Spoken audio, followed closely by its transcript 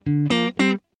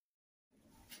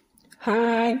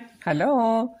Hi,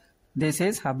 hello. This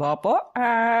is Habapo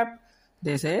app.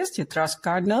 This is Chitra's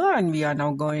corner and we are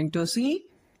now going to see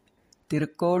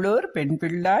Thirukkolur பெண்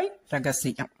பிள்ளாய்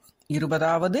ரகசியம்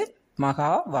 20வது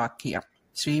மகா வாக்கியம்.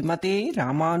 ஸ்ரீமதே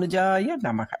ராமானுஜாய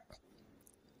நமக.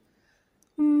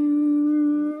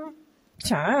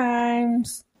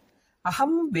 சான்ஸ்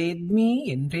அகம் வேத்மி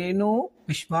என்றேனோ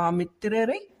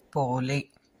விஸ்வாமித்திரரை போலே.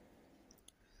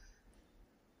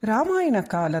 ராமாயண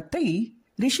காலத்தை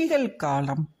ரிஷிகள்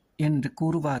காலம் என்று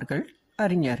கூறுவார்கள்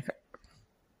அறிஞர்கள்.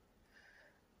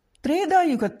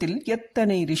 திரேதாயுகத்தில்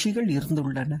எத்தனை ரிஷிகள்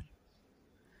இருந்துள்ளனர்?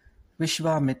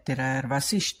 விஸ்வாமித்திரர்,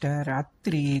 வசிஷ்டர்,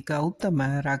 அத்ரி,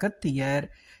 கௌதமர், அகத்தியர்,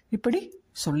 இப்படி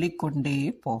சொல்லிக்கொண்டே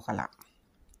போகலாம்.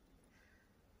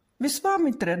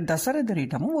 விஸ்வாமித்திரர்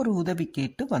தசரதரிடம் ஒரு உதவி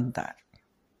கேட்டு வந்தார்.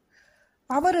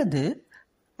 அவரது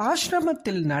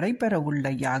ஆசிரமத்தில் நடைபெற உள்ள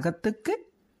யாகத்துக்கு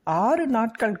 6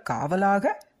 நாட்கள்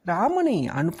காவலாக ராமனை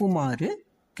அனுப்புமாறு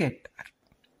கேட்டார்.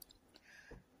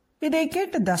 இதை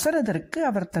கேட்ட தசரதருக்கு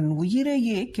அவர் தன்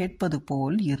உயிரையே கேட்பது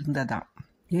போல் இருந்ததாம்.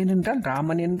 ஏனென்றால்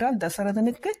ராமன் என்றால்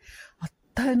தசரதனுக்கு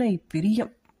அத்தனை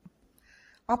பிரியம்.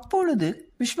 அப்பொழுது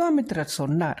விஸ்வாமித்திரர்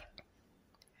சொன்னார்,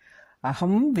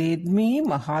 அகம் வேத்மி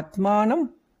மகாத்மானம்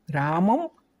ராமம்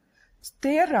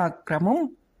ஸ்தேராக்கிரமம்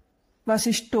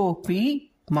வசிஷ்டோபி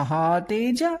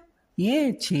மகாதேஜா ஏ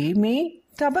சேமே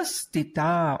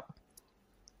தபஸ்திதா.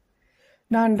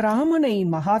 நான் ராமனை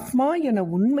மகாத்மா என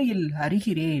உண்மையில்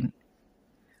அறிகிறேன்.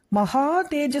 மகா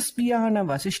தேஜஸ்வியான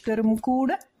வசிஷ்டரும்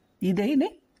கூட இதனை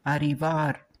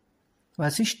அறிவார்.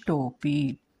 வசிஷ்டோபி,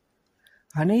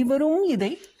 அனைவரும்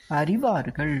இதை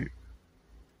அறிவார்கள்.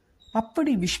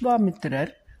 அப்படி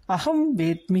விஸ்வாமித்திரர் அகம்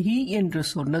வேத்மிகி என்று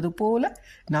சொன்னது போல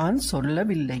நான்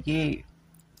சொல்லவில்லையே.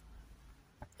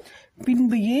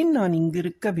 பின்பு ஏன் நான்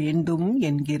இங்கிருக்க வேண்டும்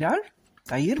என்கிறாள்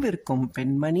தயிர் விற்கும்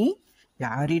பெண்மணி.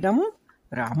 யாரிடம்?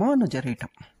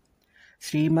 ராமானுஜரிடம்.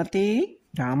 ஸ்ரீமதே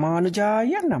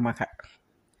ராமானுஜாய நமக.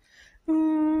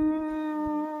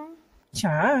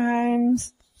 சான்ஸ்.